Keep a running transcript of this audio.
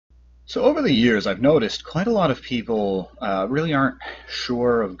So over the years, I've noticed quite a lot of people really aren't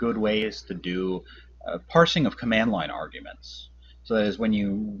sure of good ways to do parsing of command line arguments. So that is when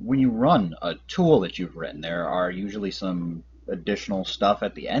you run a tool that you've written, there are usually some additional stuff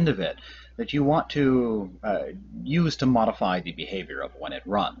at the end of it that you want to use to modify the behavior of when it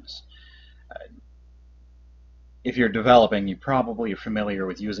runs. If you're developing, you probably are familiar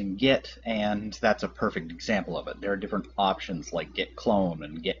with using Git, and that's a perfect example of it. There are different options like git clone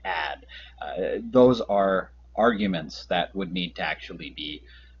and git add. Those are arguments that would need to actually be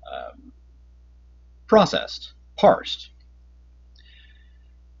processed, parsed.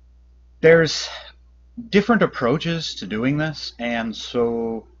 There's different approaches to doing this, and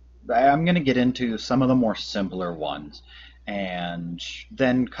so I'm going to get into some of the more simpler ones and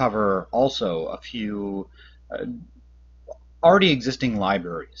then cover also a few already existing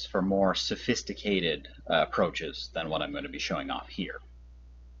libraries for more sophisticated approaches than what I'm going to be showing off here.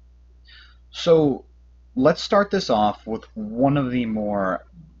 So let's start this off with one of the more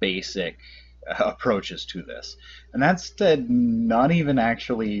basic approaches to this, and that's to not even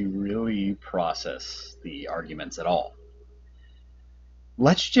actually really process the arguments at all.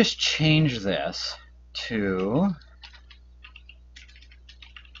 Let's just change this to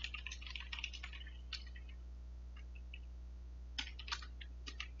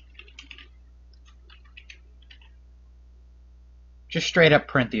just straight up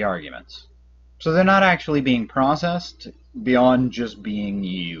print the arguments. So they're not actually being processed beyond just being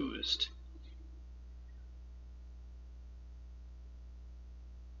used.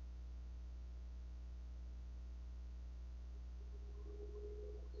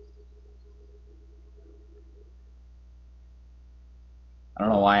 I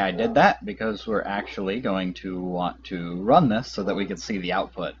don't know why I did that, because we're actually going to want to run this so that we can see the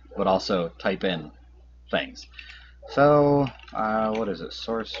output, but also type in things. So, what is it?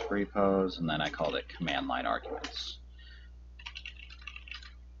 Source repos, and then I called it command line arguments.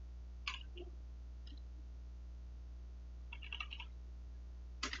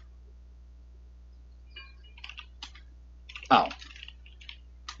 Oh,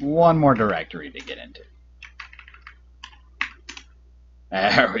 one more directory to get into.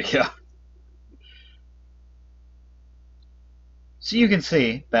 There we go. So you can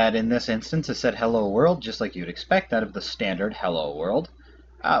see that in this instance it said hello world, just like you'd expect out of the standard hello world,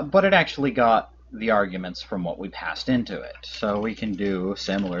 but it actually got the arguments from what we passed into it. So we can do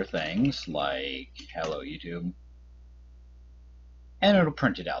similar things like hello YouTube, and it'll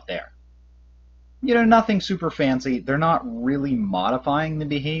print it out there. You know, nothing super fancy. They're not really modifying the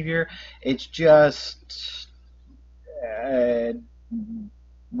behavior. It's just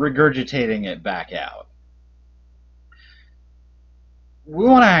regurgitating it back out. We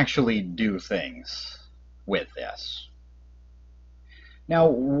want to actually do things with this. Now,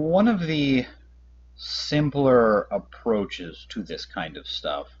 one of the simpler approaches to this kind of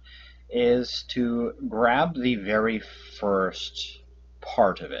stuff is to grab the very first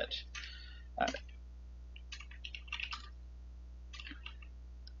part of it.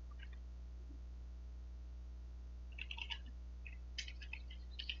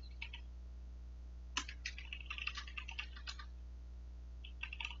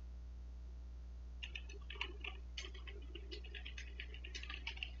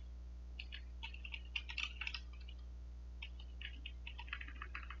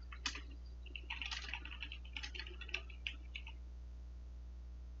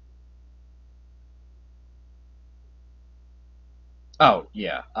 Oh,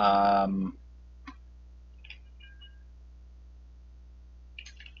 yeah.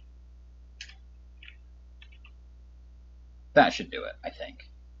 That should do it, I think.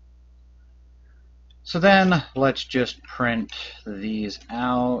 So then let's just print these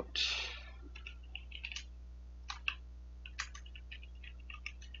out.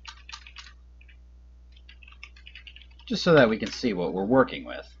 Just so that we can see what we're working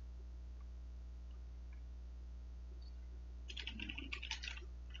with.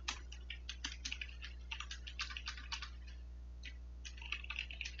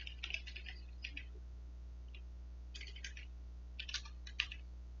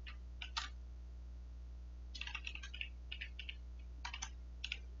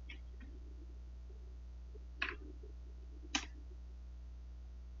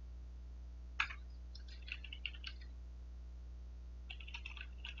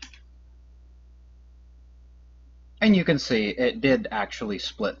 And you can see it did actually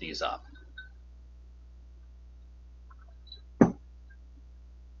split these up.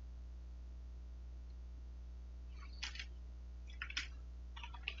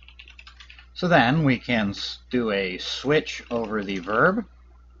 So then we can do a switch over the verb.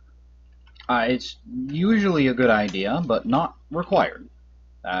 It's usually a good idea, but not required,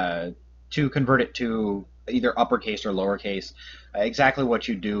 to convert it to either uppercase or lowercase. Exactly what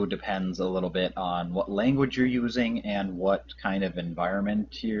you do depends a little bit on what language you're using and what kind of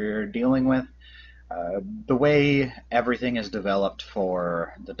environment you're dealing with. The way everything is developed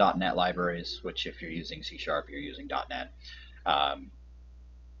for the .NET libraries, which if you're using C Sharp, you're using .NET, um,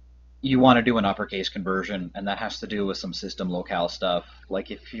 you want to do an uppercase conversion, and that has to do with some system locale stuff.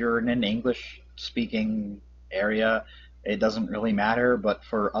 Like if you're in an English speaking area, it doesn't really matter, but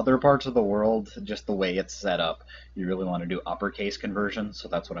for other parts of the world, just the way it's set up, you really want to do uppercase conversion, so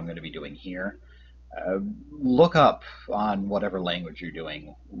that's what I'm going to be doing here. Look up on whatever language you're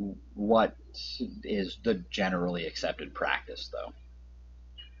doing what is the generally accepted practice, though.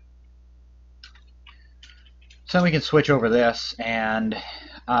 So we can switch over this, and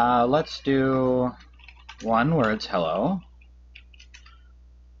let's do one where it's hello.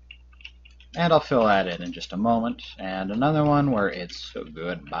 And I'll fill that in just a moment. And another one where it's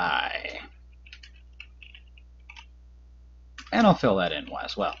goodbye. And I'll fill that in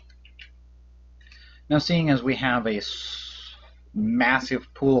as well. Now, seeing as we have a massive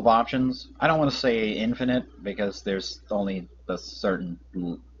pool of options, I don't want to say infinite because there's only a certain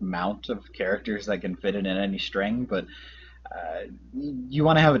amount of characters that can fit in any string, but you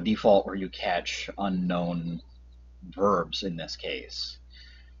want to have a default where you catch unknown verbs in this case.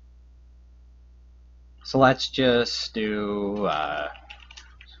 So let's just do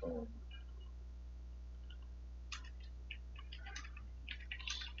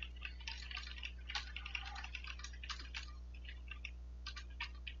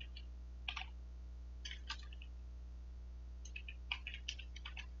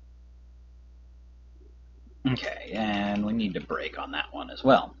okay, and we need to break on that one as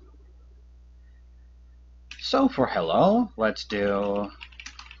well. So for hello, let's do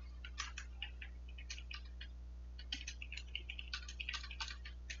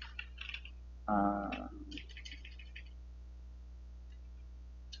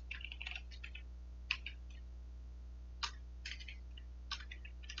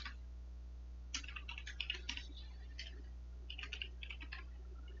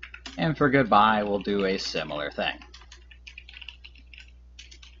and for goodbye, we'll do a similar thing.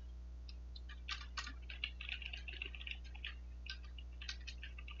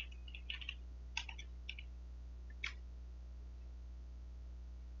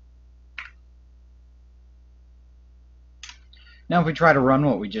 Now, if we try to run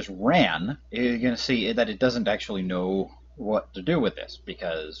what we just ran, you're going to see that it doesn't actually know what to do with this,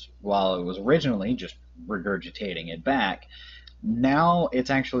 because while it was originally just regurgitating it back, now it's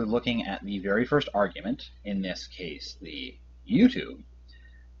actually looking at the very first argument, in this case the YouTube,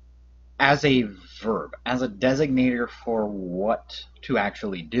 as a verb, as a designator for what to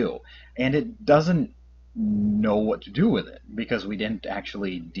actually do. And it doesn't know what to do with it because we didn't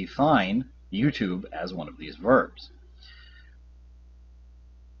actually define YouTube as one of these verbs.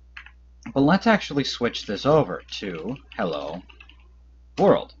 But let's actually switch this over to hello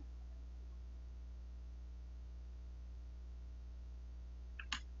world.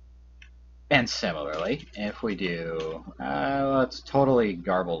 And similarly, if we do, let's totally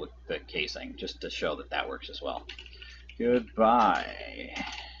garble the casing just to show that that works as well. Goodbye.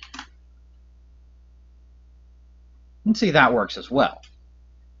 And see, that works as well.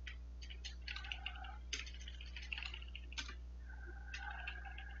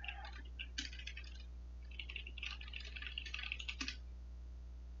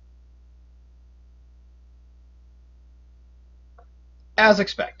 As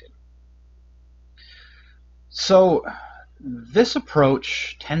expected. So this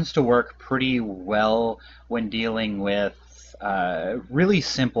approach tends to work pretty well when dealing with really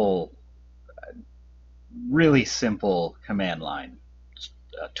simple command line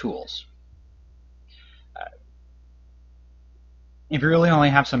tools. If you really only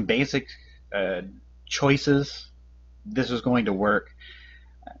have some basic choices, this is going to work.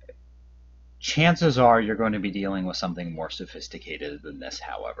 Chances are you're going to be dealing with something more sophisticated than this,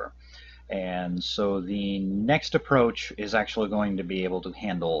 however. And so the next approach is actually going to be able to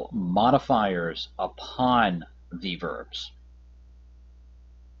handle modifiers upon the verbs.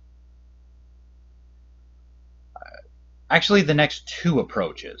 Actually, the next two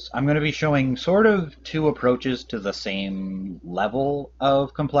approaches. I'm going to be showing sort of two approaches to the same level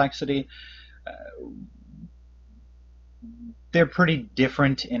of complexity. They're pretty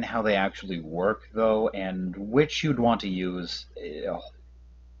different in how they actually work, though, and which you'd want to use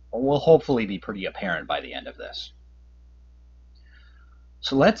will hopefully be pretty apparent by the end of this.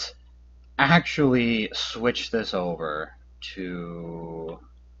 So let's actually switch this over to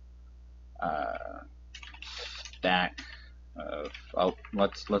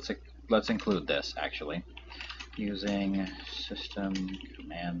let's include this actually using system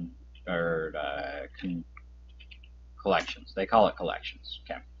command or collections. They call it collections.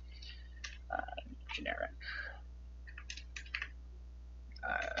 Okay. Generic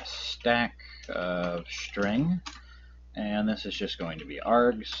stack of string, and this is just going to be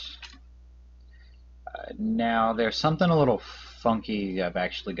args. Now there's something a little funky I've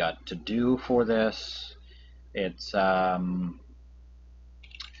actually got to do for this. It's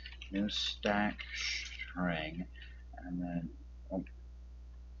new stack string, and then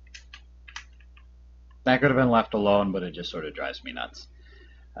that could have been left alone, but it just sort of drives me nuts.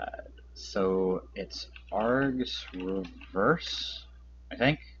 So it's args reverse, I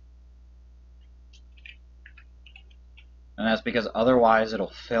think. And that's because otherwise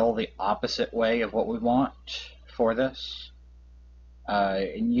it'll fill the opposite way of what we want for this.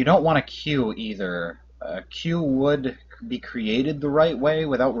 And you don't want a queue either. A queue would be created the right way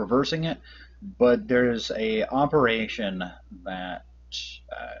without reversing it, but there's a operation that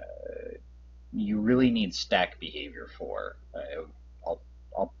you really need stack behavior for.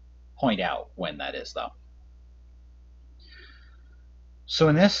 I'll point out when that is, though. So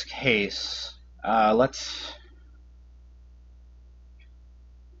in this case, let's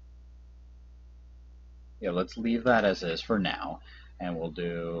leave that as is for now, and we'll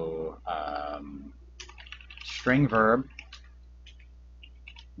do string verb.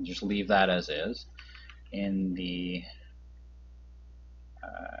 Just leave that as is. In the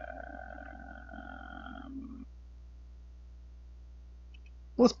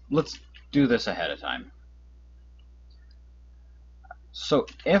let's do this ahead of time. So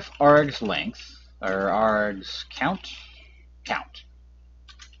if args length or args count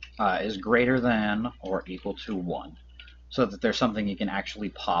is greater than or equal to 1, so that there's something you can actually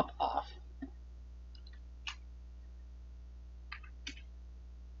pop off.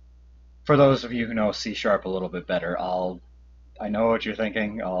 For those of you who know C# a little bit better, I know what you're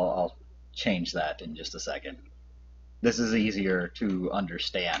thinking. I'll change that in just a second. This is easier to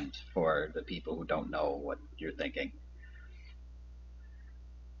understand for the people who don't know what you're thinking.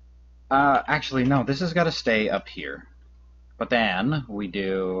 Actually, no, this has got to stay up here. But then we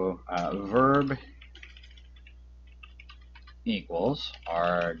do verb equals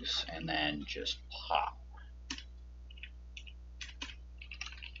args and then just pop.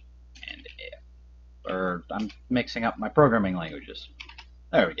 And if, or I'm mixing up my programming languages.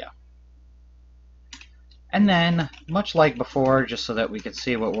 There we go. And then, much like before, just so that we can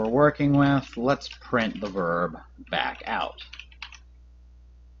see what we're working with, let's print the verb back out.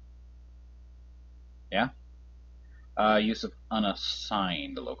 Yeah? Use of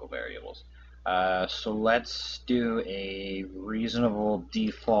unassigned local variables. So let's do a reasonable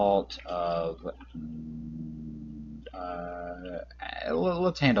default of,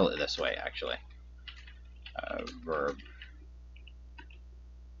 let's handle it this way, actually. Verb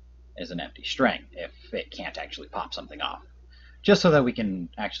is an empty string if it can't actually pop something off, just so that we can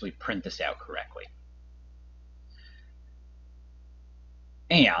actually print this out correctly.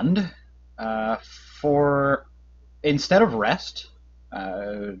 And for instead of rest,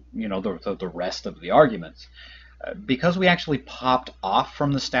 the rest of the arguments, because we actually popped off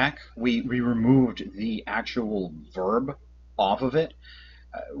from the stack, we removed the actual verb off of it.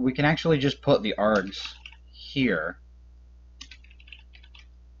 We can actually just put the args here.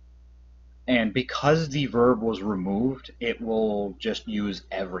 And because the verb was removed, it will just use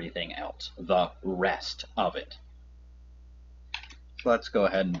everything else, the rest of it. So let's go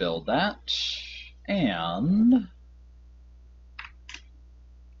ahead and build that. And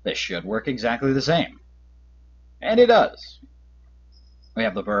this should work exactly the same. And it does. We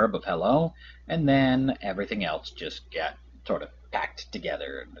have the verb of hello, and then everything else just get sort of packed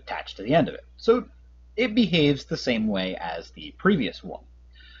together and attached to the end of it. So it behaves the same way as the previous one.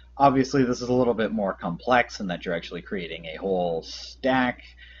 Obviously, this is a little bit more complex in that you're actually creating a whole stack.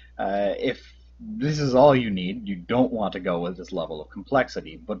 If this is all you need, you don't want to go with this level of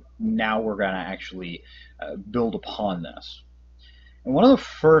complexity, but now we're going to actually build upon this. And one of the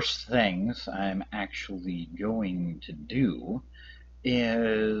first things I'm actually going to do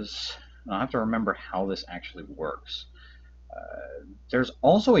is, I have to remember how this actually works. There's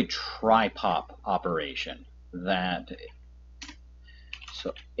also a try pop operation that,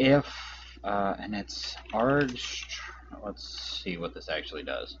 so if, and it's args, let's see what this actually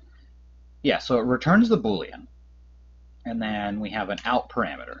does. Yeah, so it returns the Boolean, and then we have an out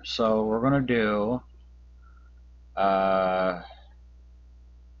parameter. So we're going to do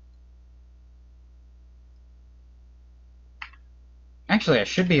actually, I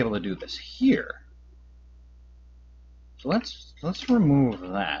should be able to do this here. So let's remove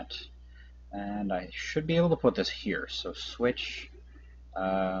that, and I should be able to put this here. So switch.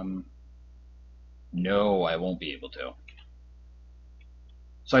 No, I won't be able to.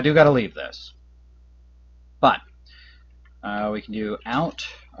 So I do got to leave this, but we can do out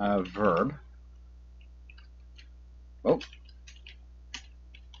verb. Oh.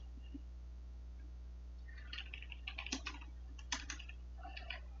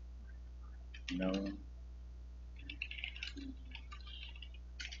 No.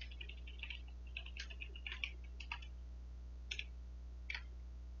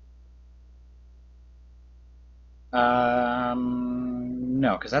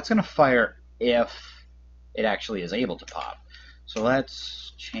 No, because that's going to fire if it actually is able to pop. So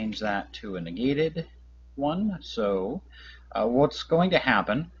let's change that to a negated one. So what's going to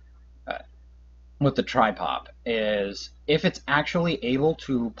happen with the try pop is if it's actually able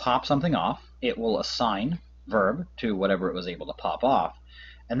to pop something off, it will assign verb to whatever it was able to pop off,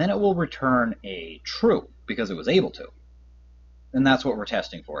 and then it will return a true because it was able to. And that's what we're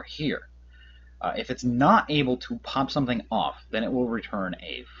testing for here. If it's not able to pop something off, then it will return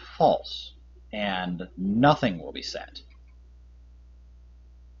a false, and nothing will be set.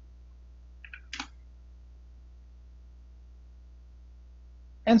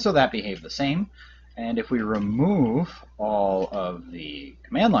 And so that behaved the same. And if we remove all of the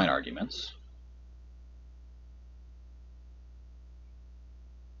command line arguments,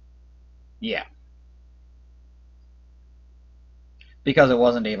 yeah. Because it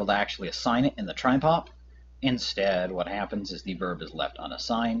wasn't able to actually assign it in the try pop, instead what happens is the verb is left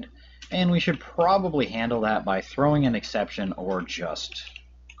unassigned, and we should probably handle that by throwing an exception or just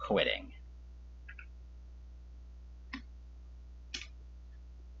quitting.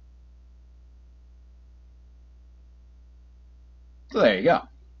 So there you go.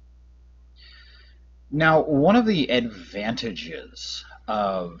 Now, one of the advantages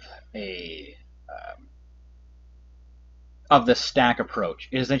of the stack approach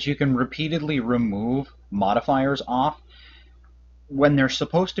is that you can repeatedly remove modifiers off when they're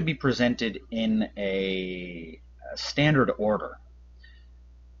supposed to be presented in a standard order.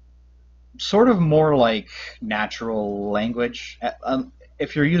 Sort of more like natural language,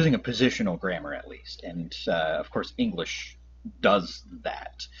 if you're using a positional grammar at least, and of course English does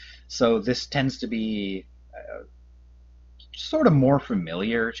that. So this tends to be sort of more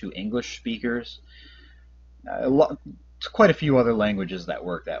familiar to English speakers. Quite a few other languages that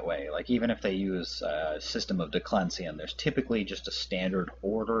work that way. Like even if they use a system of declension, there's typically just a standard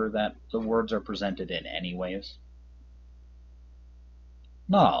order that the words are presented in anyways.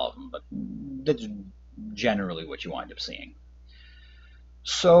 Not all of them, but that's generally what you wind up seeing.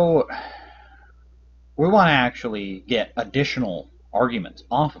 So we want to actually get additional arguments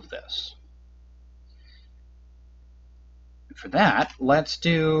off of this. For that, let's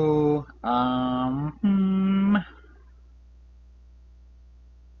do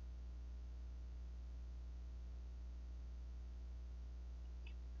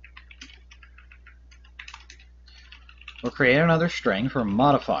we'll create another string for a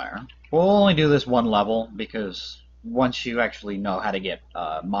modifier. We'll only do this one level because once you actually know how to get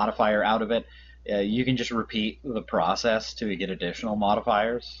a modifier out of it, you can just repeat the process to get additional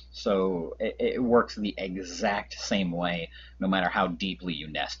modifiers. So it works the exact same way no matter how deeply you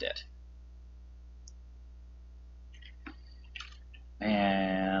nest it.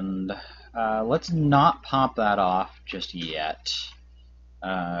 And let's not pop that off just yet.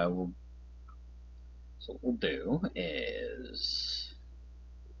 So what we'll do is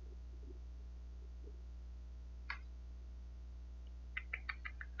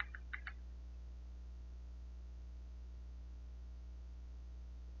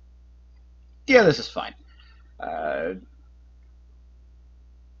yeah, this is fine. We're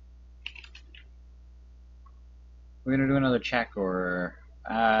gonna do another check, or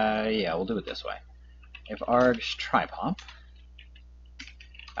yeah, we'll do it this way. If args try pop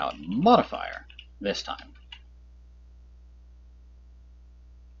out modifier this time.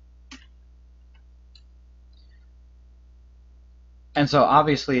 And so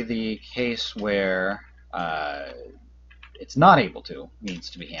obviously the case where it's not able to needs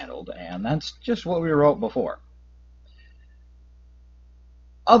to be handled, and that's just what we wrote before.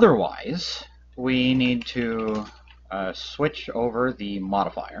 Otherwise, we need to switch over the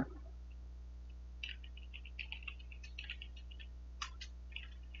modifier.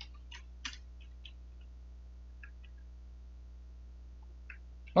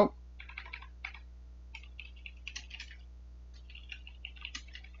 Oh.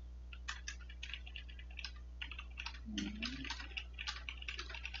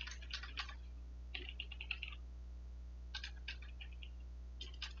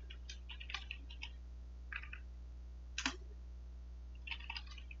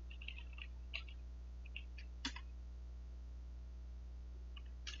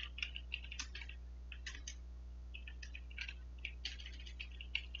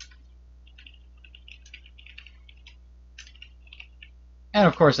 And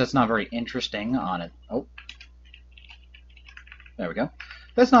of course, that's not very interesting on it. Oh, there we go.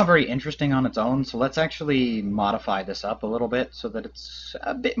 That's not very interesting on its own, so let's actually modify this up a little bit so that it's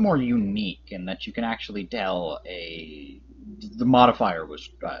a bit more unique and that you can actually tell the modifier was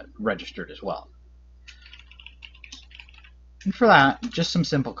registered as well. And for that, just some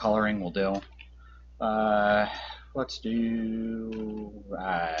simple coloring will do. Let's do,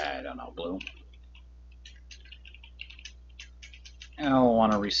 I don't know, blue. I'll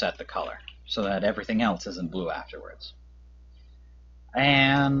want to reset the color so that everything else isn't blue afterwards.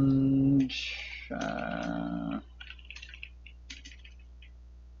 And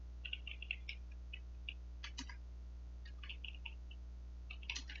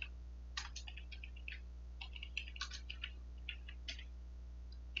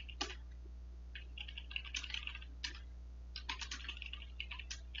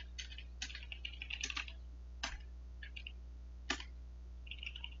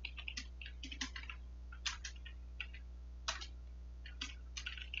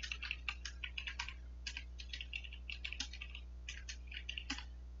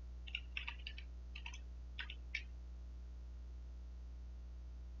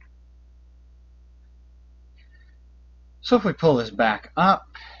so if we pull this back up,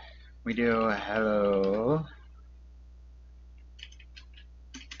 we do hello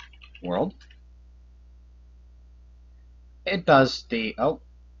world. It does the, oh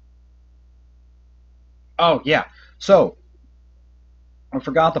yeah, so I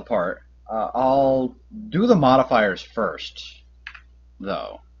forgot the part. I'll do the modifiers first,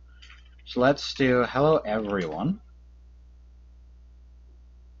 though. So let's do hello everyone.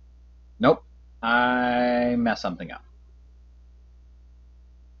 Nope, I messed something up.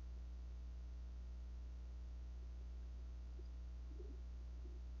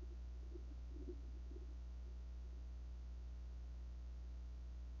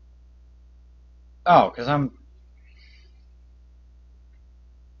 Oh, because I'm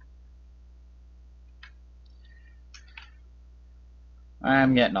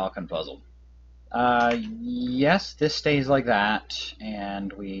getting all confuzzled. Yes, this stays like that,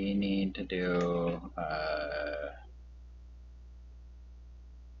 and we need to do,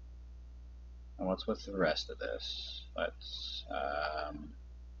 what's with the rest of this? Let's,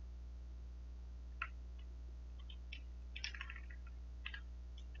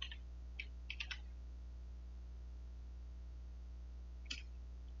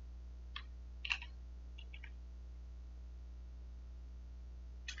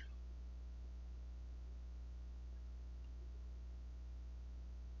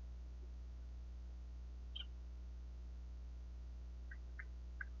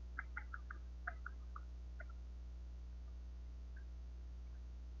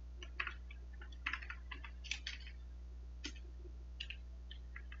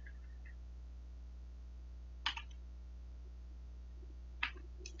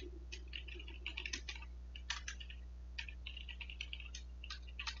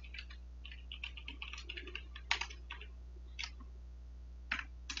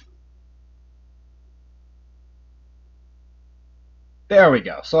 there we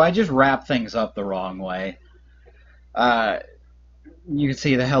go. So I just wrapped things up the wrong way. You can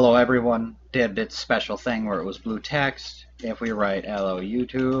see the hello everyone did its special thing where it was blue text. If we write hello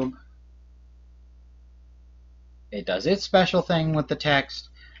YouTube, it does its special thing with the text.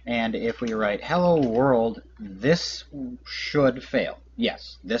 And if we write hello world, this should fail.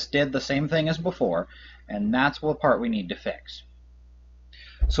 Yes, this did the same thing as before, and that's the part we need to fix.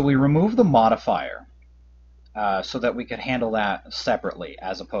 So we remove the modifier so that we could handle that separately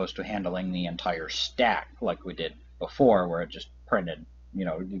as opposed to handling the entire stack like we did before where it just printed,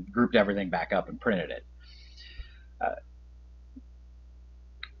 grouped everything back up and printed it.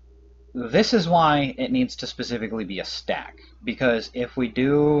 This is why it needs to specifically be a stack, because if we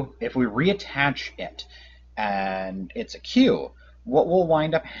reattach it and it's a queue, what will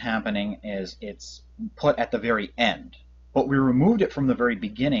wind up happening is it's put at the very end. But we removed it from the very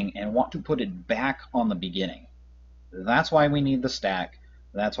beginning and want to put it back on the beginning. That's why we need the stack.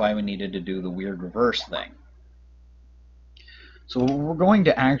 That's why we needed to do the weird reverse thing. So what we're going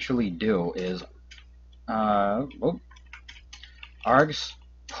to actually do is args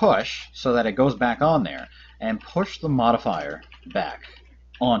push so that it goes back on there, and push the modifier back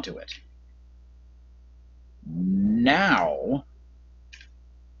onto it. Now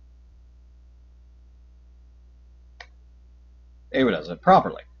it does it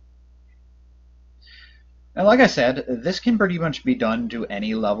properly. And like I said, this can pretty much be done to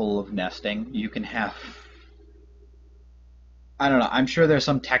any level of nesting. You can have I don't know. I'm sure there's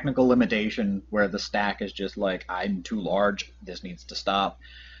some technical limitation where the stack is just like, I'm too large, this needs to stop.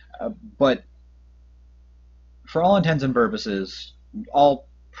 But for all intents and purposes, all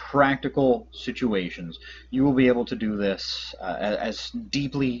practical situations, you will be able to do this as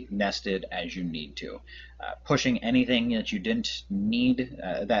deeply nested as you need to. Pushing anything that you didn't need,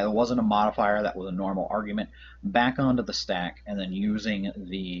 that wasn't a modifier, that was a normal argument, back onto the stack, and then using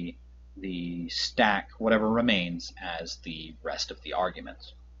the stack, whatever remains, as the rest of the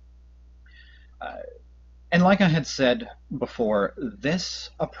arguments. Uh, and like I had said before,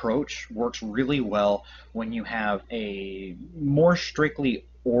 this approach works really well when you have a more strictly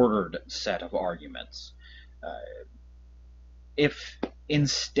ordered set of arguments. Uh, if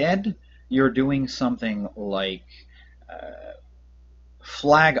instead you're doing something like uh,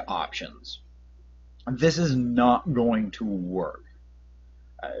 flag options, this is not going to work.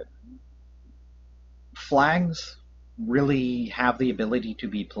 Uh, Flags really have the ability to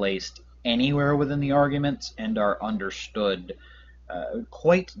be placed anywhere within the arguments and are understood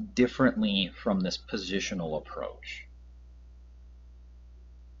quite differently from this positional approach.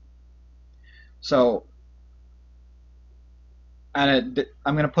 So I'm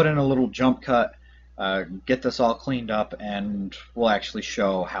going to put in a little jump cut, get this all cleaned up, and we'll actually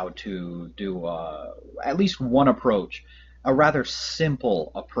show how to do at least one approach, a rather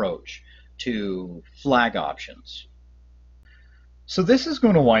simple approach to flag options. So this is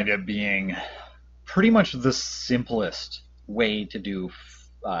going to wind up being pretty much the simplest way to do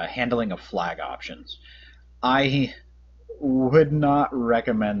handling of flag options. I would not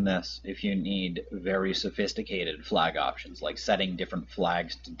recommend this if you need very sophisticated flag options, like setting different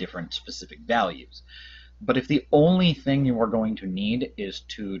flags to different specific values. But if the only thing you are going to need is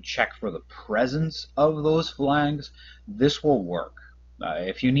to check for the presence of those flags, this will work.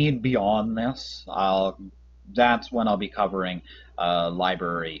 If you need beyond this, that's when I'll be covering a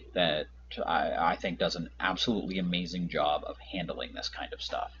library that I think does an absolutely amazing job of handling this kind of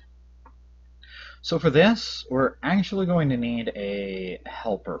stuff. So for this, we're actually going to need a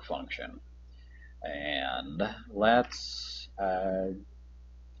helper function. And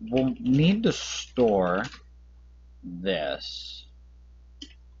we'll need to store this.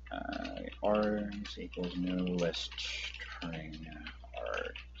 Args equals new list string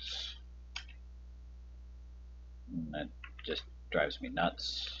args. That just drives me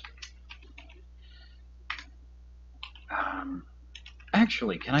nuts.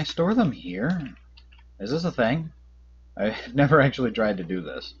 Actually, can I store them here? Is this a thing? I've never actually tried to do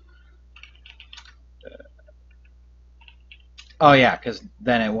this. Oh yeah, because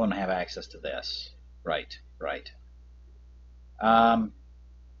then it won't have access to this. Right, right. Well,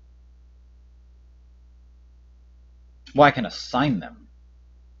 I can assign them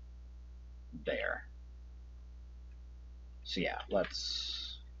there. So yeah,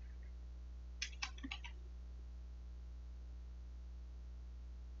 let's...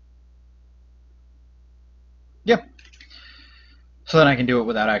 Yep. So then I can do it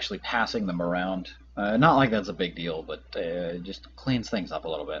without actually passing them around. Not like that's a big deal, but it just cleans things up a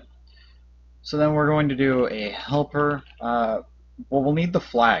little bit. So then we're going to do a helper. Well, we'll need the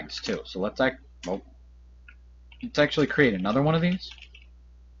flags too. So let's actually create another one of these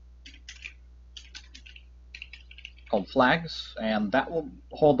called flags, and that will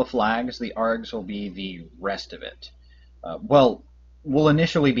hold the flags. The args will be the rest of it. Well, will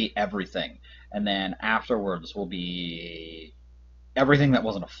initially be everything, and then afterwards will be everything that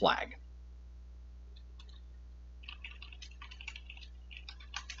wasn't a flag.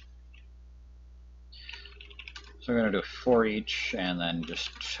 So we're going to do for each, and then just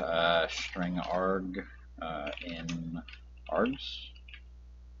string arg in args.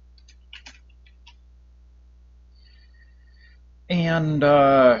 And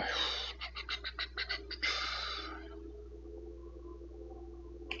arg.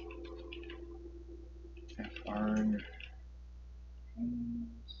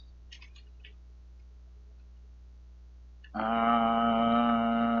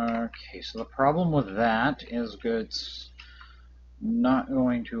 Okay, so the problem with that is it's not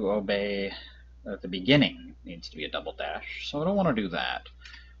going to obey at the beginning. It needs to be a double dash, so I don't want to do that.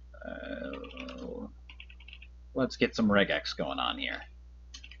 Let's get some regex going on here.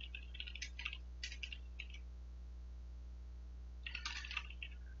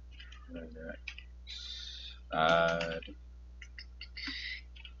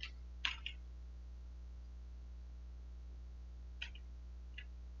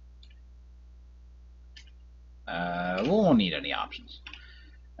 We won't need any options.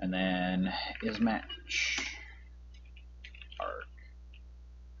 And then is match arg.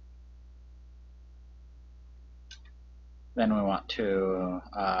 Then we want to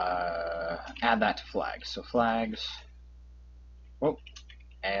add that to flags. So flags, whoop,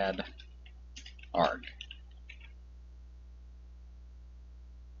 add arg.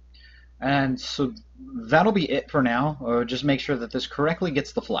 And so that'll be it for now. Just make sure that this correctly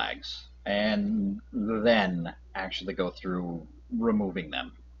gets the flags, and then actually go through removing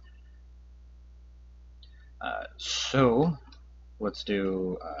them. So let's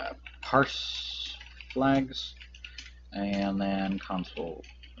do parse flags, and then console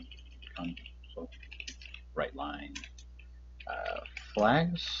right line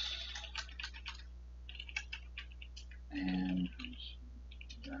flags, and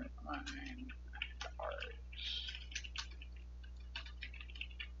right line args.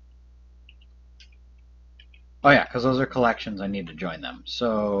 Oh yeah, because those are collections. I need to join them.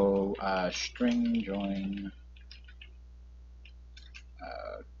 So string join.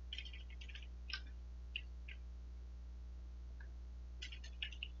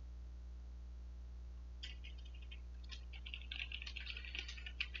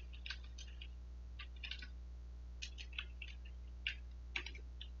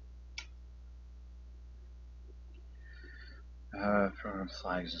 For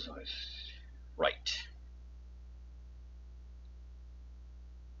flags is always right.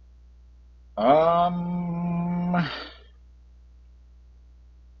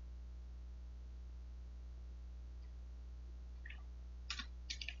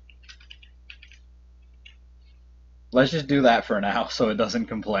 Let's just do that for now so it doesn't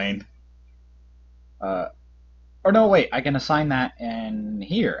complain. Or no, wait, I can assign that in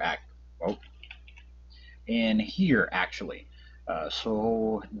here. In here, actually.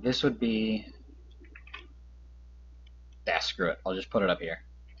 So this would be... screw it. I'll just put it up here.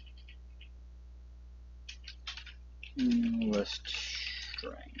 List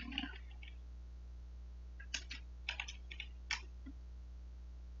string.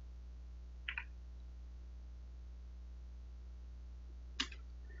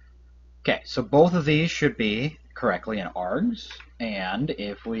 Okay, so both of these should be correctly in args, and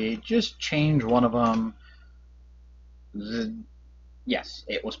if we just change one of them, yes,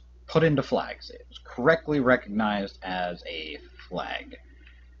 it was put into flags. It was correctly recognized as a flag.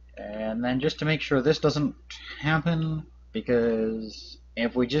 And then just to make sure this doesn't happen, because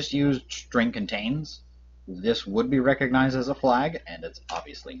if we just used string contains, this would be recognized as a flag, and it's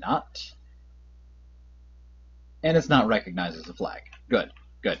obviously not. And it's not recognized as a flag. Good,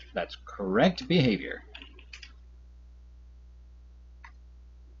 good. That's correct behavior.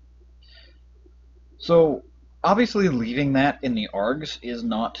 So obviously leaving that in the args is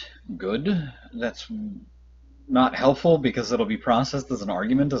not good. That's not helpful because it'll be processed as an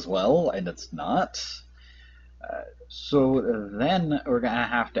argument as well, and it's not. So then we're going to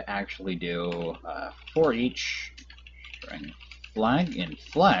have to actually do for each string flag in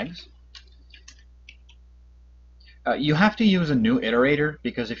flags. You have to use a new iterator,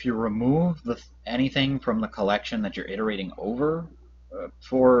 because if you remove anything from the collection that you're iterating over,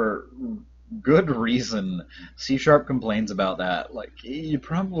 for good reason, C# complains about that. Like, you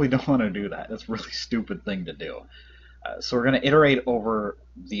probably don't want to do that. That's a really stupid thing to do. So we're going to iterate over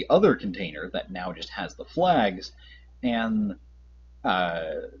the other container that now just has the flags, and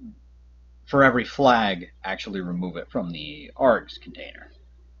for every flag, actually remove it from the args container.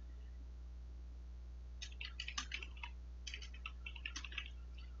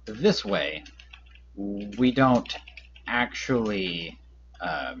 This way, we don't actually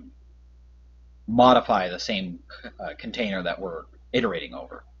modify the same container that we're iterating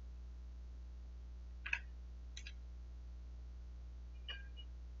over.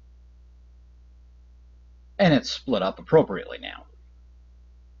 And it's split up appropriately now.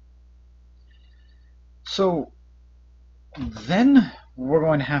 So then we're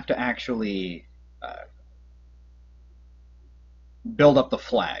going to have to actually build up the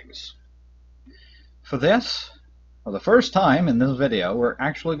flags. For this, for the first time in this video, we're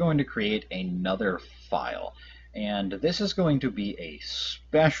actually going to create another file. And this is going to be a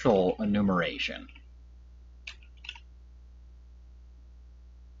special enumeration.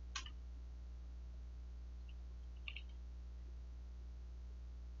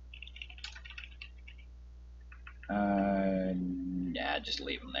 Yeah, just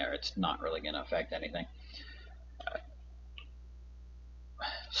leave them there. It's not really going to affect anything.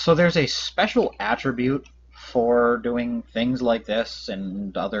 So there's a special attribute for doing things like this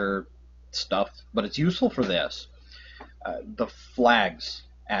and other stuff, but it's useful for this. The flags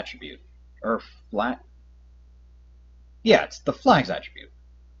attribute, or flag. Yeah, it's the flags attribute.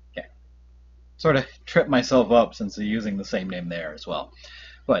 Okay. Sort of tripped myself up since they're using the same name there as well.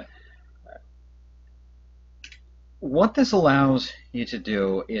 But What this allows you to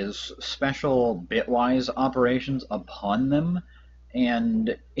do is special bitwise operations upon them,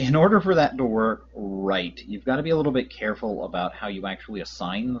 and in order for that to work right, you've got to be a little bit careful about how you actually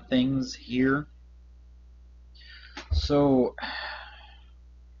assign things here. So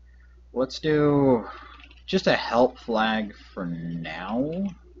let's do just a help flag for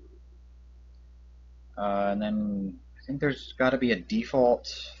now. And then I think there's got to be a default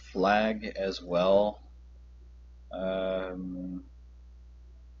flag as well.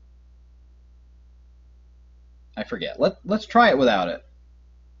 I forget. Let's try it without it.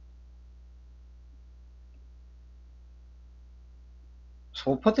 So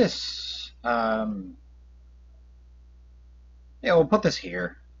we'll put this. Yeah, we'll put this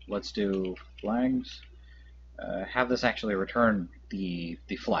here. Let's do flags. Have this actually return the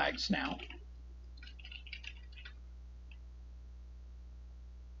flags now.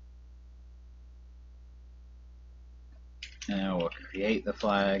 Now we'll create the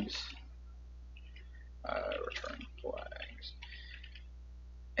flags. Return flags.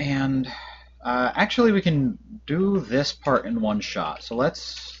 And actually we can do this part in one shot. So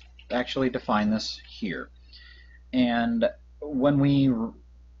let's actually define this here. And when we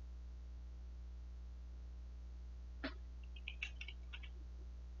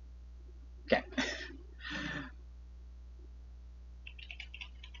okay.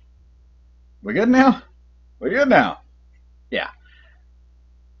 We good now? We good now? Yeah.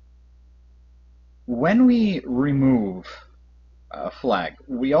 When we remove a flag,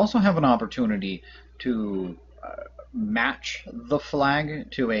 we also have an opportunity to match the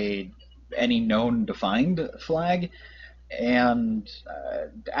flag to any known defined flag and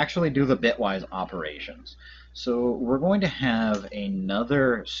actually do the bitwise operations. So we're going to have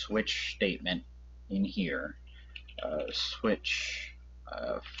another switch statement in here. Switch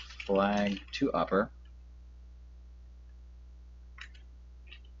flag to upper.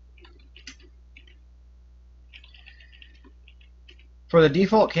 For the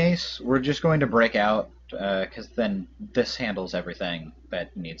default case, we're just going to break out because then this handles everything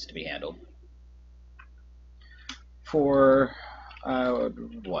that needs to be handled. For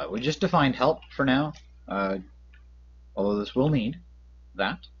what? We just defined help for now, although this will need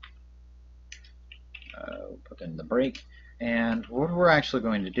that. We'll put in the break. And what we're actually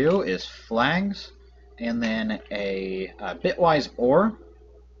going to do is flags and then a bitwise OR.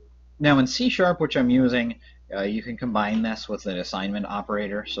 Now in C#, which I'm using, you can combine this with an assignment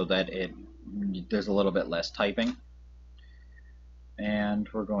operator so that there's a little bit less typing. And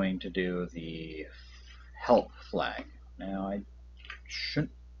we're going to do the help flag. Now I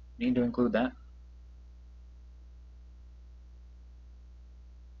shouldn't need to include that.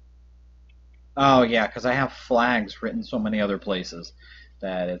 Oh yeah, because I have flags written so many other places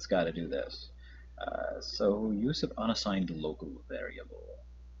that it's got to do this. So use of unassigned local variable.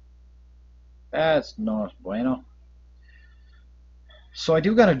 That's not bueno. So I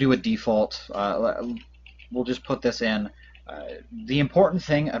do got to do a default. We'll just put this in. The important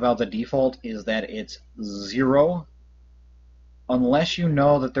thing about the default is that it's 0 unless you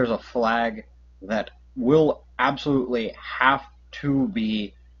know that there's a flag that will absolutely have to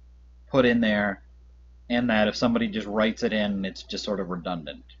be put in there, and that if somebody just writes it in, it's just sort of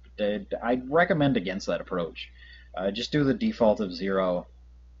redundant. I'd recommend against that approach. Just do the default of 0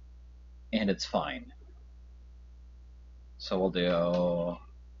 and it's fine. So we'll do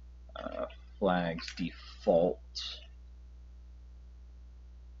flags default.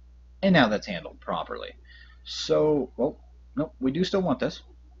 And now that's handled properly. So, well, nope, we do still want this.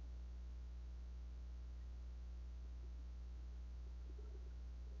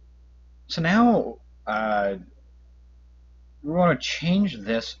 So now we want to change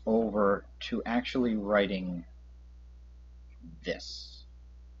this over to actually writing this.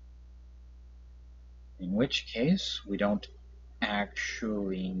 In which case, we don't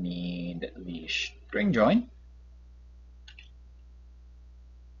actually need the string join.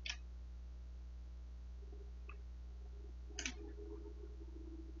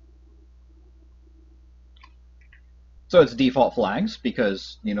 So it's default flags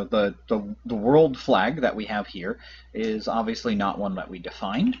because the world flag that we have here is obviously not one that we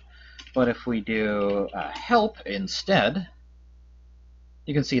defined. But if we do help instead,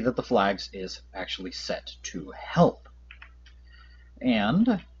 you can see that the flags is actually set to help.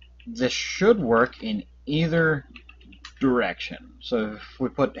 And this should work in either direction. So if we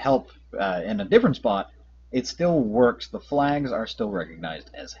put help in a different spot, it still works. The flags are still recognized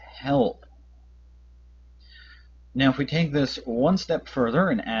as help. Now if we take this one step further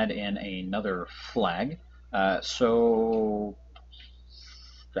and add in another flag, so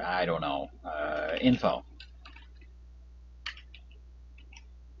I don't know, info.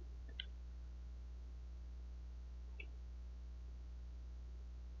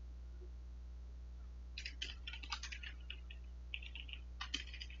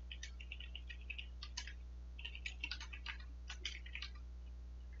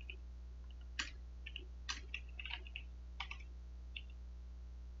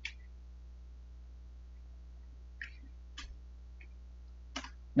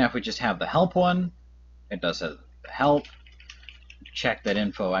 Now if we just have the help one, it does have the help. Check that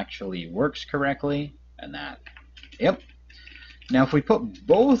info actually works correctly, and that, yep. Now if we put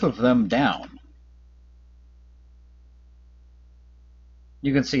both of them down,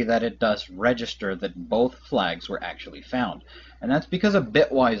 you can see that it does register that both flags were actually found. And that's because a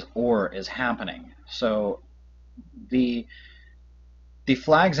bitwise OR is happening. So the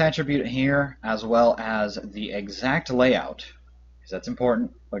flags attribute here, as well as the exact layout, because that's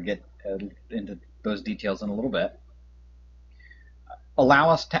important, I'll get into those details in a little bit, allow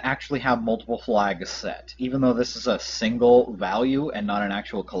us to actually have multiple flags set. Even though this is a single value and not an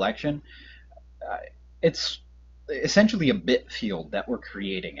actual collection, it's essentially a bit field that we're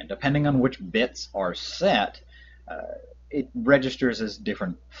creating, and depending on which bits are set, it registers as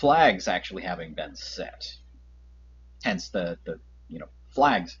different flags actually having been set. Hence the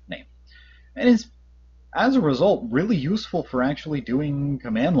flags name. And it's, as a result, really useful for actually doing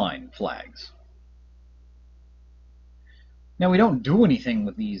command line flags. Now we don't do anything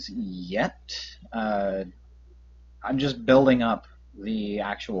with these yet. I'm just building up the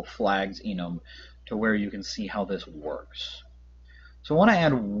actual flags enum to where you can see how this works. So I want to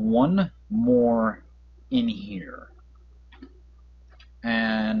add one more in here.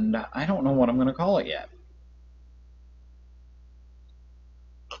 And I don't know what I'm going to call it yet.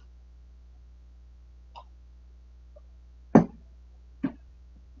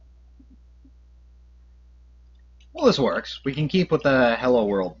 Well, this works. We can keep with the Hello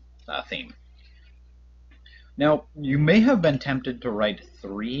World theme. Now, you may have been tempted to write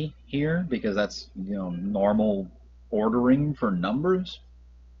 3 here because that's normal ordering for numbers.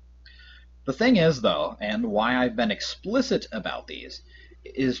 The thing is, though, and why I've been explicit about these,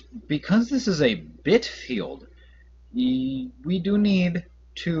 is because this is a bit field, we do need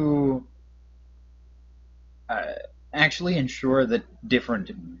to actually ensure that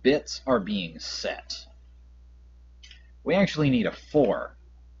different bits are being set. We actually need a 4.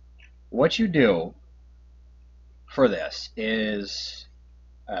 What you do for this is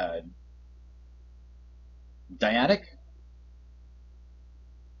dyadic,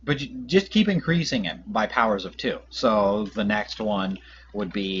 but you just keep increasing it by powers of 2. So the next one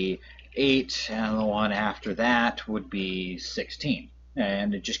would be 8, and the one after that would be 16.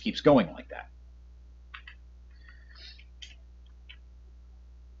 And it just keeps going like that.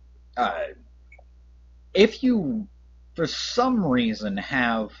 If you, for some reason,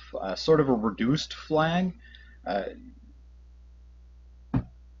 have sort of a reduced flag,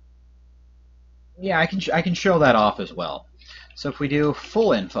 yeah, I can show that off as well. So if we do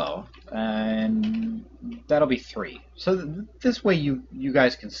full info, and that'll be 3. So this way you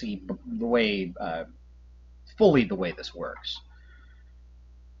guys can see the way fully the way this works.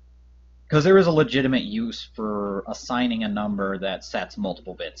 Because there is a legitimate use for assigning a number that sets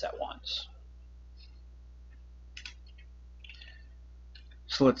multiple bits at once.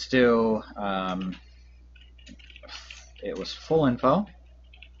 So let's do, it was full info,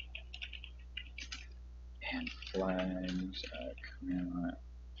 and flags, command.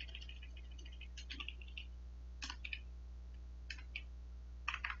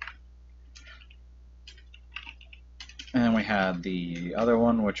 And then we had the other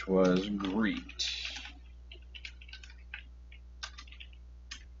one, which was greet.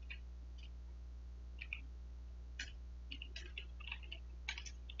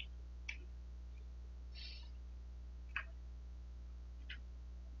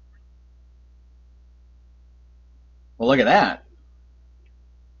 Well, look at that.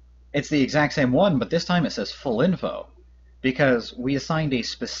 It's the exact same one, but this time it says full info, because we assigned a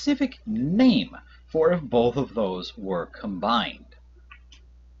specific name for if both of those were combined.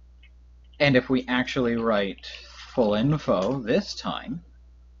 And if we actually write full info this time,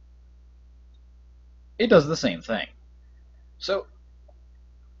 it does the same thing. So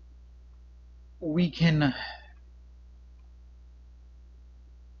we can,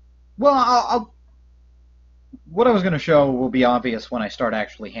 well, what I was going to show will be obvious when I start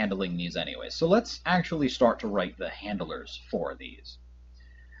actually handling these anyway. So let's actually start to write the handlers for these.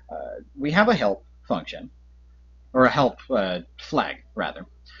 We have a help function, or a help flag, rather.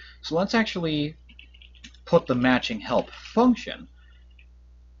 So let's actually put the matching help function.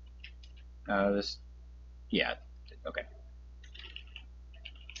 Yeah, okay.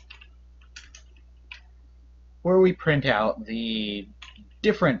 Where we print out the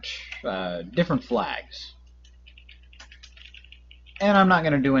different flags. And I'm not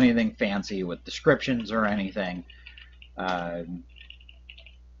going to do anything fancy with descriptions or anything.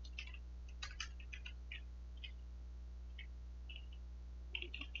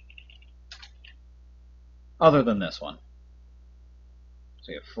 Other than this one.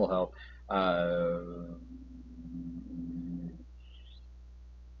 So you have full health.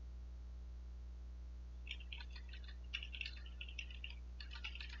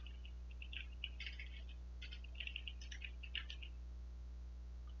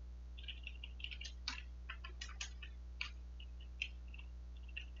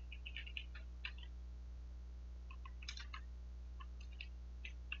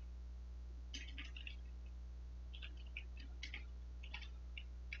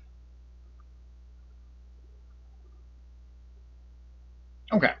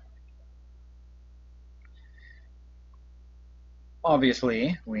 Okay.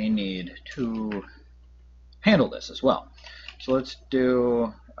 Obviously, we need to handle this as well. So let's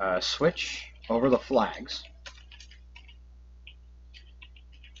do switch over the flags.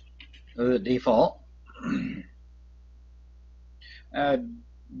 The default. Uh,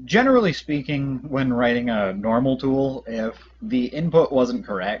 Generally speaking, when writing a normal tool, if the input wasn't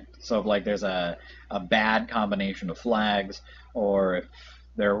correct, so if like there's a bad combination of flags, or if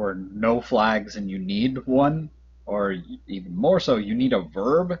there were no flags and you need one, or even more so, you need a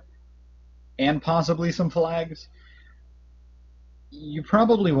verb and possibly some flags, you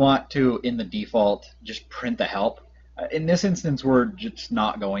probably want to, in the default, just print the help. In this instance, we're just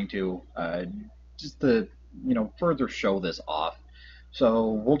not going to, just to further show this off.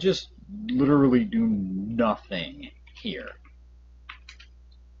 So we'll just literally do nothing here.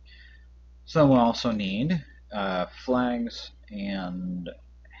 So we'll also need flags and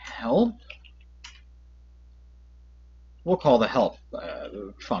help. We'll call the help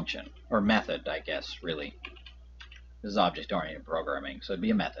function, or method, I guess, really. This is object-oriented programming, so it'd be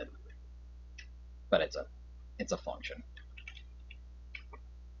a method, but it's a function.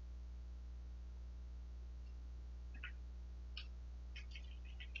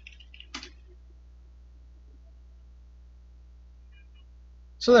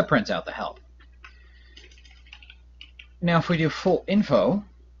 So that prints out the help. Now if we do full info,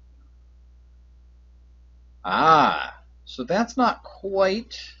 so that's not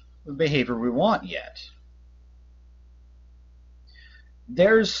quite the behavior we want yet.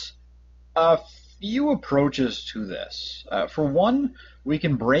 There's a few approaches to this. For one, we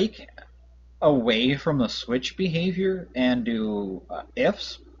can break away from the switch behavior and do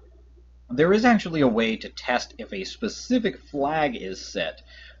ifs. There is actually a way to test if a specific flag is set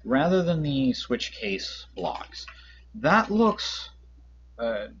rather than the switch case blocks. That looks...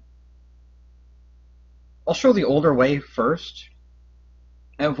 I'll show the older way first.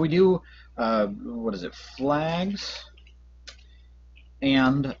 And if we do, flags,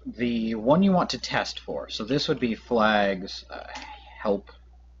 and the one you want to test for. So this would be flags, help,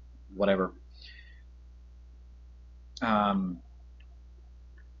 whatever.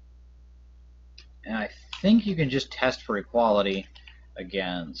 And I think you can just test for equality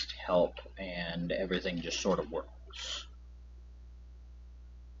against help, and everything just sort of works.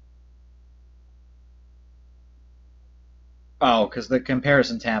 Oh, because the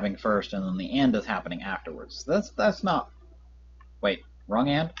comparison's happening first, and then the and is happening afterwards. That's not... Wait, wrong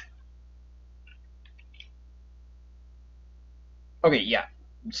and? Okay, yeah.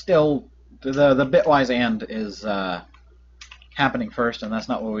 Still, the bitwise and is happening first, and that's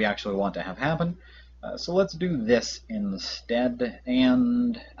not what we actually want to have happen. So let's do this instead,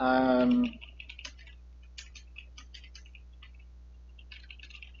 and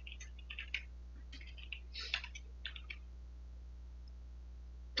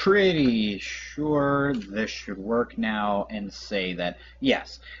pretty sure this should work now, and say that,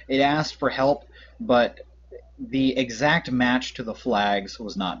 yes, it asked for help, but the exact match to the flags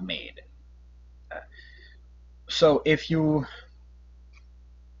was not made. So if you're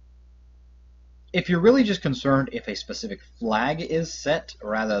really just concerned if a specific flag is set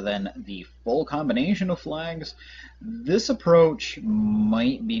rather than the full combination of flags, this approach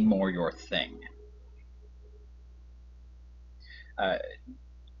might be more your thing.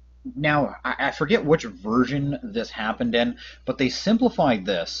 Now, I forget which version this happened in, but they simplified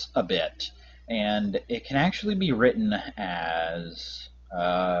this a bit, and it can actually be written as,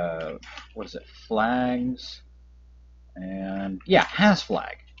 flags, and yeah, has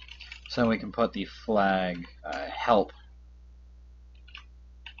flag. So we can put the flag help.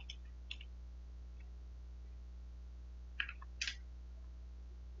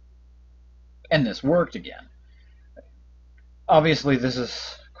 And this worked again. Obviously, this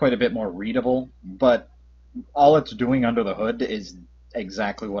is quite a bit more readable, but all it's doing under the hood is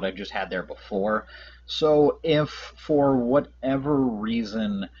exactly what I just had there before. So if for whatever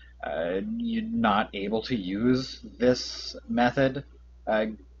reason you're not able to use this method,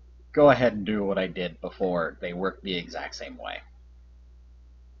 go ahead and do what I did before. They work the exact same way.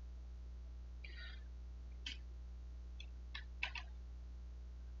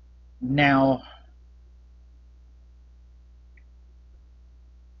 Now,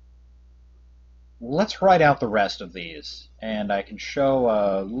 let's write out the rest of these, and I can show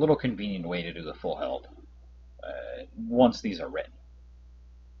a little convenient way to do the full help once these are written.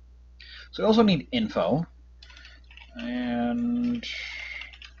 So we also need info, and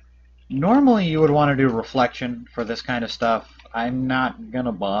normally you would want to do reflection for this kind of stuff. I'm not going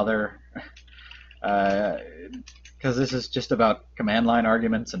to bother, because this is just about command line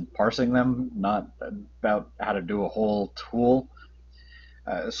arguments and parsing them, not about how to do a whole tool.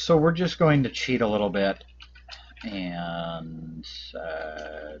 So we're just going to cheat a little bit and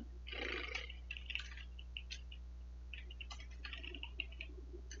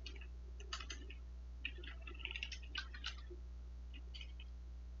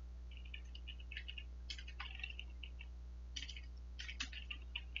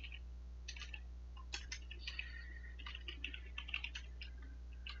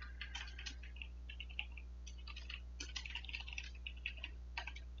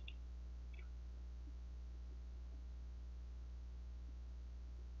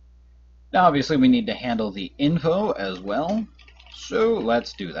now obviously we need to handle the info as well. So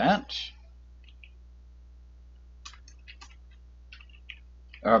let's do that.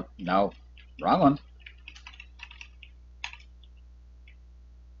 No, wrong one.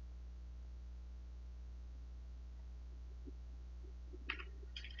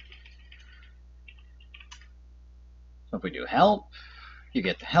 So if we do help, you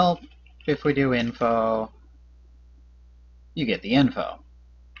get the help. If we do info, you get the info.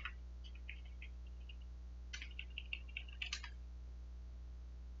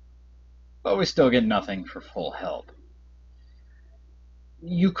 But we still get nothing for full help.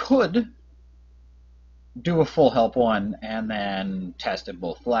 You could do a full help one and then test at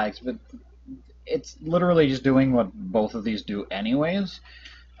both flags, but it's literally just doing what both of these do anyways.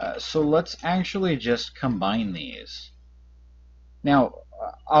 So let's actually just combine these. Now,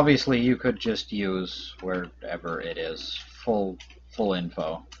 obviously you could just use wherever it is full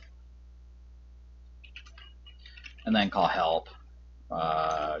info and then call help.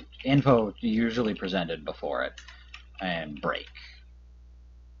 Info usually presented before it, and break.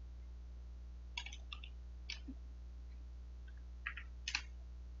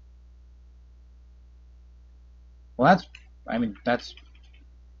 Well, that's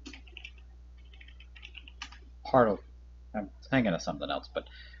part of, I'm thinking of something else, but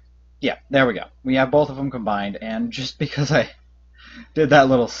yeah, there we go. We have both of them combined, and just because I did that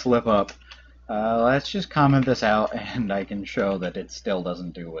little slip up, let's just comment this out, and I can show that it still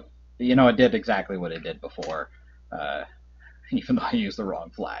doesn't do what, it did exactly what it did before, even though I used the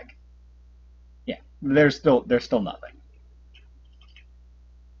wrong flag. Yeah, there's still nothing.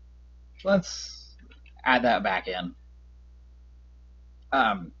 Let's add that back in.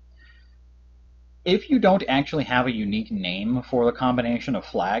 If you don't actually have a unique name for the combination of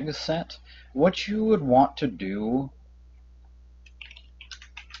flags set, what you would want to do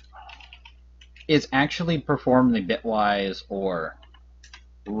is actually perform the bitwise OR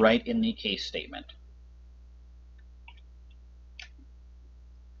right in the case statement.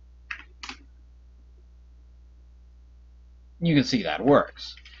 You can see that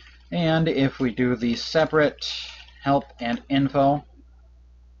works. And if we do the separate help and info,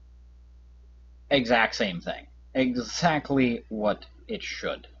 exact same thing. Exactly what it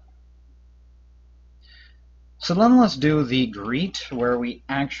should. So then let's do the greet, where we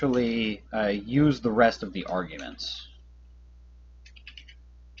actually use the rest of the arguments.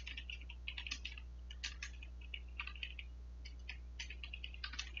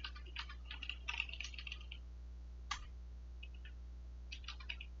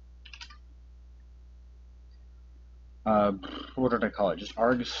 What did I call it? Just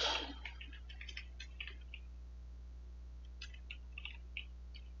args?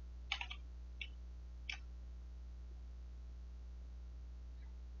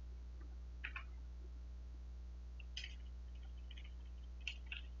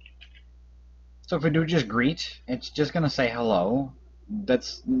 So if we do just greet, it's just going to say hello.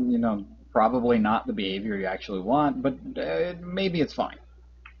 That's, probably not the behavior you actually want, but maybe it's fine.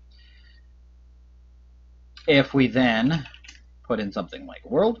 If we then put in something like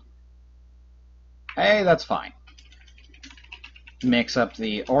world, hey, that's fine. Mix up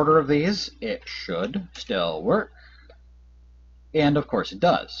the order of these, it should still work. And of course it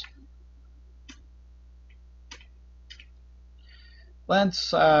does.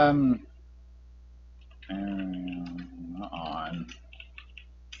 Let's on.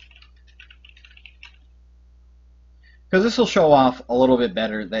 Because this will show off a little bit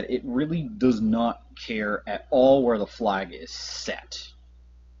better that it really does not care at all where the flag is set.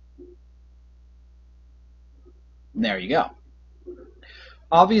 There you go.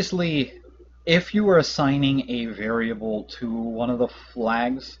 Obviously, if you are assigning a variable to one of the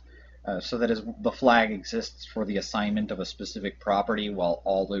flags, so that is the flag exists for the assignment of a specific property while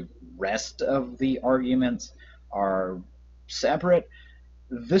all the rest of the arguments are separate,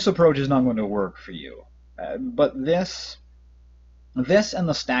 this approach is not going to work for you. But this and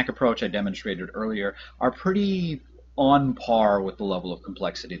the stack approach I demonstrated earlier are pretty on par with the level of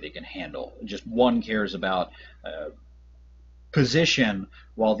complexity they can handle. Just one cares about position,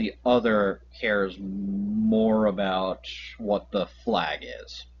 while the other cares more about what the flag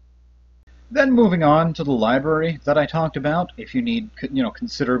is. Then moving on to the library that I talked about, if you need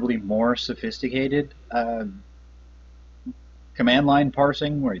considerably more sophisticated command line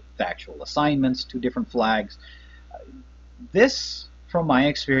parsing, where actual assignments to different flags, this, from my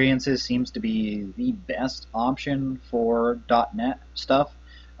experiences, seems to be the best option for .NET stuff.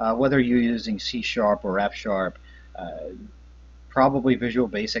 Whether you're using C# or F#, probably Visual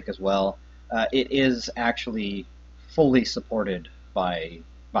Basic as well. It is actually fully supported by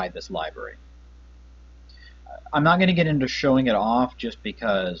this library. I'm not going to get into showing it off just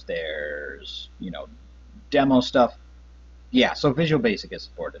because there's demo stuff. Yeah, so Visual Basic is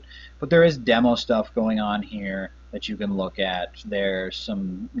supported, but there is demo stuff going on here that you can look at. There's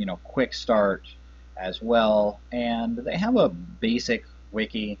some quick start as well, and they have a basic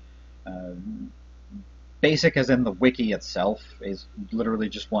wiki. Basic as in the wiki itself is literally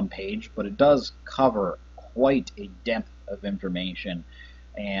just one page, but it does cover quite a depth of information,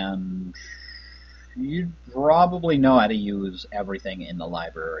 and you probably know how to use everything in the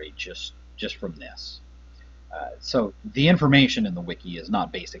library just from this. So the information in the wiki is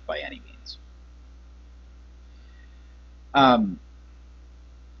not basic by any means. I'll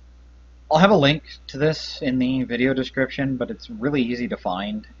have a link to this in the video description, but it's really easy to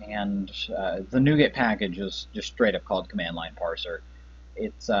find, and the NuGet package is just straight up called Command Line Parser.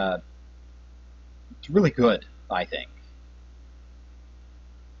 It's really good, I think.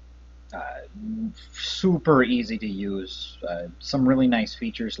 Super easy to use. Some really nice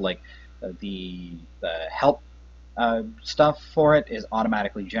features like the help stuff for it is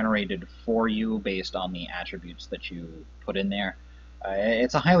automatically generated for you based on the attributes that you put in there.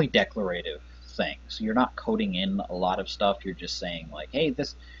 It's a highly declarative thing, so you're not coding in a lot of stuff. You're just saying like, hey,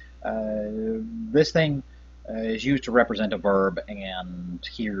 this thing is used to represent a verb, and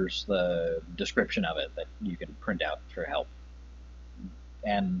here's the description of it that you can print out for help,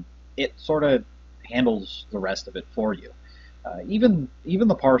 and it sort of handles the rest of it for you. Even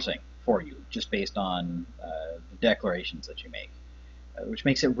the parsing for you, just based on the declarations that you make, which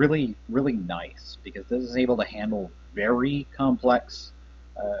makes it really, really nice, because this is able to handle very complex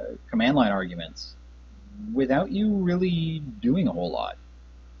command line arguments without you really doing a whole lot.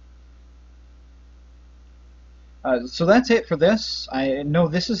 So that's it for this. I know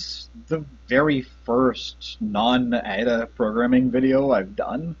this is the very first non-ADA programming video I've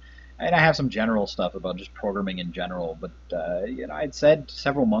done, and I have some general stuff about just programming in general, but I'd said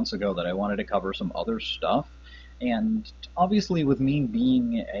several months ago that I wanted to cover some other stuff, and obviously with me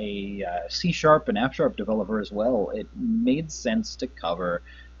being a C# and F# developer as well, it made sense to cover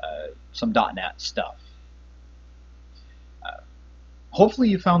some .NET stuff. Hopefully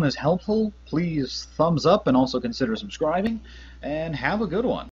you found this helpful. Please thumbs up and also consider subscribing, and have a good one.